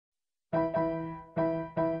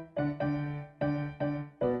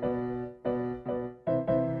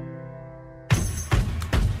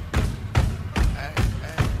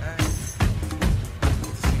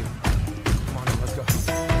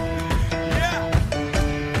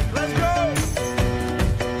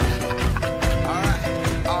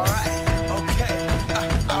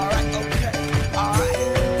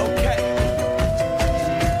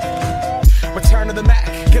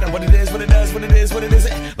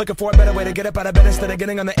Looking for a better way to get up out of bed instead of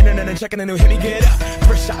getting on the internet and checking a new hit. Me get up,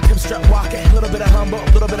 first shot, come strut walking. A little bit of humble,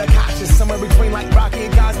 a little bit of cautious. Somewhere between like Rocky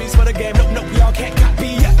and Cosby's for the game. Nope, nope, y'all can't copy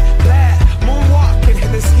yet. Glad moonwalking,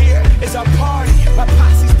 and this here is our party. My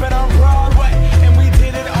posse's been on Broadway, and we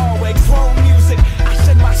did it all way. Grown music, I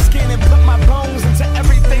shed my skin and put my bones into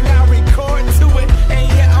everything I record to it. And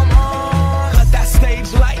yeah, I'm on. Let that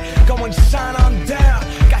stage light go and shine on down.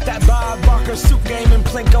 Got that Bob Barker suit game and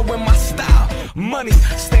Plinko in my style. Money,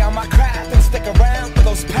 stay on my craft and stick around for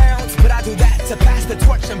those pounds. But I do that to pass the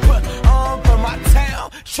torch and put on for my town.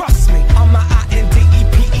 Trust me, on my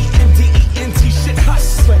INDEPENDENT shit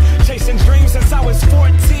hustling. Chasing dreams since I was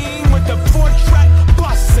 14 with the 4-track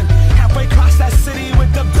bustin'. Halfway across that city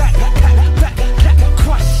with the back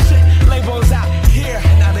crush shit. Labels out here,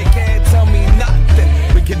 now they can't tell me nothing.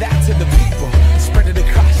 We give that to the people, spread it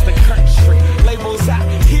across the country. Labels out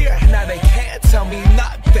here, now they can't tell me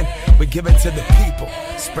nothing. We give it to the people,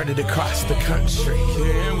 spread it across the country.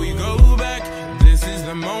 Here we go back, this is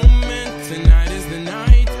the moment, tonight is the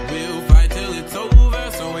night. We'll fight till it's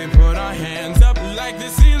over, so we put our hands up like the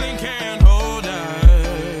ceiling can't hold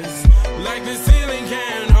us. Like the ceiling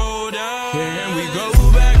can't hold us. Here we go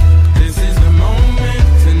back, this is the moment,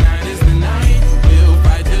 tonight is the night. We'll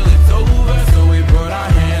fight till it's over, so we put our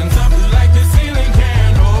hands up like the ceiling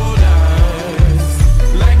can't hold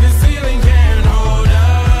us. Like the ceiling can't hold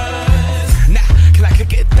us. Now, can I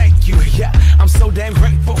kick it? Thank you, yeah, I'm so damn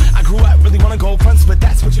grateful. I grew up really wanna go fronts, but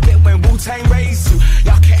that's what you get when Wu-Tang raised you.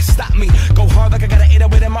 Y'all can't stop me, go hard like I got an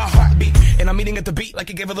 808 in my heartbeat. And I'm eating at the beat like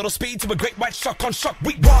it gave a little speed to a great white shark on shark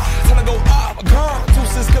week. Time to go up, gone,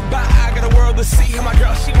 deuces goodbye. I got a world to see, and my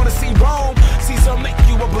girl, she wanna see Rome. Caesar make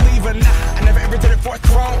you a believer, nah, I never ever did it for a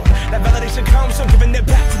throne. That validation comes from giving it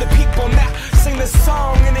back to the people. Now, sing this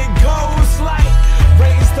song and it goes like,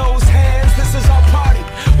 raise those hands, this is our party.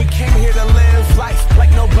 We came here to live life